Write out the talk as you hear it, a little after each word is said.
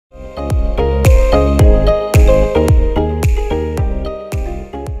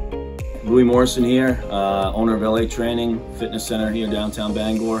Morrison here, owner of LA Training Fitness Center here, Downtown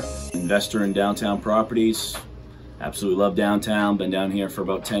Bangor. Investor in downtown properties. Absolutely love downtown, been down here for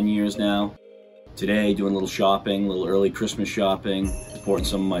about 10 years now. Today, doing a little shopping, a little early Christmas shopping, supporting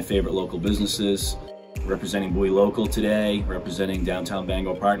some of my favorite local businesses. Representing Bowie Local today, representing Downtown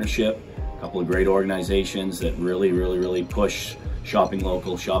Bangor Partnership. A couple of great organizations that really push shopping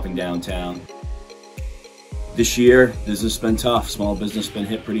local, shopping downtown. This year, business has been tough. Small business has been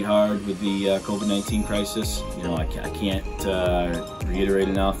hit pretty hard with the COVID-19 crisis. You know, I can't reiterate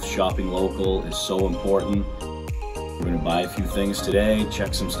enough, shopping local is so important. We're going to buy a few things today,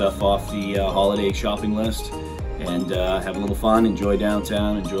 check some stuff off the holiday shopping list, and have a little fun, enjoy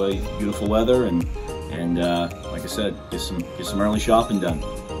downtown, enjoy beautiful weather, and like I said, get some early shopping done.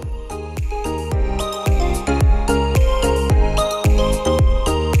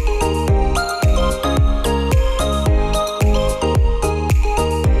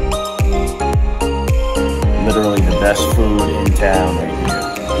 Literally the best food in town right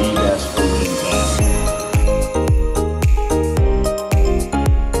here. The best food.